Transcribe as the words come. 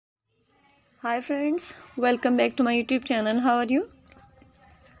Hi friends, welcome back to my YouTube channel. How are you?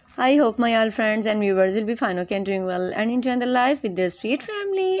 I hope my all friends and viewers will be fine, okay, and doing well and enjoying the life with their sweet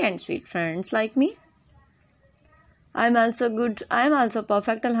family and sweet friends like me. I'm also good. I'm also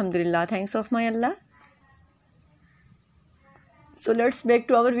perfect, alhamdulillah. Thanks of my Allah. So let's back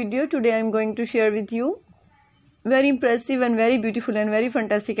to our video. Today I'm going to share with you very impressive and very beautiful and very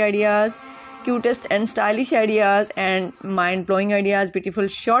fantastic ideas, cutest and stylish ideas and mind-blowing ideas, beautiful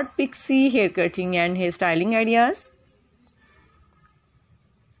short pixie hair cutting and hairstyling ideas.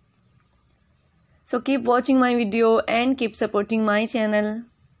 So keep watching my video and keep supporting my channel.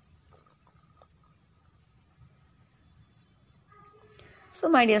 So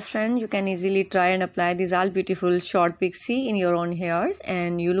my dear friend, you can easily try and apply these all beautiful short pixie in your own hairs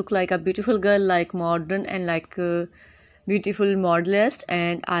and you look like a beautiful girl, like modern and like a beautiful modelist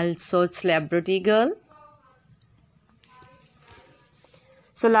and also celebrity girl.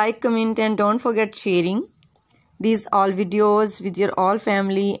 So like, comment and don't forget sharing these all videos with your all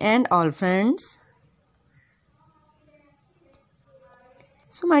family and all friends.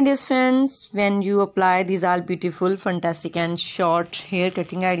 So my dear friends, when you apply these all beautiful, fantastic and short hair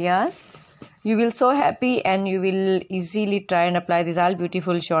cutting ideas, you will so happy and you will easily try and apply these all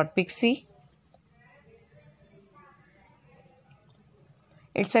beautiful short pixie.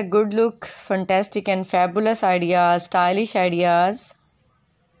 It's a good look, fantastic and fabulous ideas, stylish ideas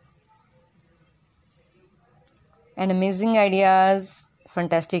and amazing ideas,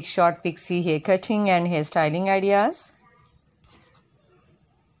 fantastic short pixie hair cutting and hairstyling ideas.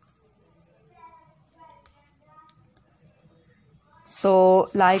 So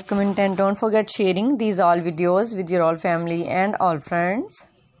like, comment and don't forget sharing these all videos with your all family and all friends.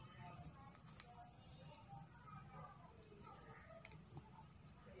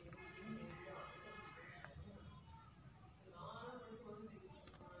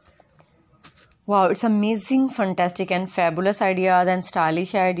 Wow, it's amazing, fantastic and fabulous ideas and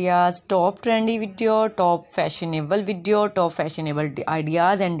stylish ideas, top trendy video, top fashionable video, top fashionable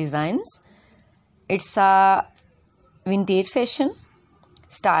ideas and designs. It's a vintage fashion,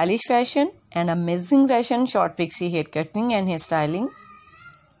 stylish fashion and amazing fashion, short pixie hair cutting and hairstyling.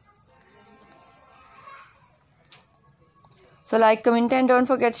 So like, comment and don't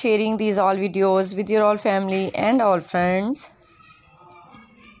forget sharing these all videos with your all family and all friends.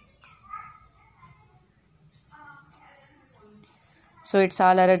 So it's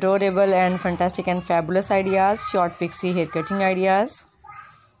all are adorable and fantastic and fabulous ideas, short pixie hair cutting ideas.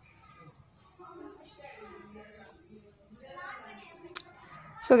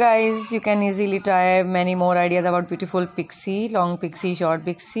 So guys, you can easily try many more ideas about beautiful pixie, long pixie, short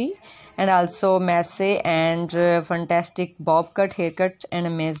pixie and also messy and fantastic bob cut, haircut and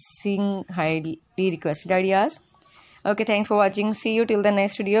amazing highly requested ideas. Okay, thanks for watching. See you till the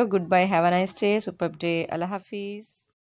next video. Goodbye. Have a nice day. Superb day. Allah Hafiz.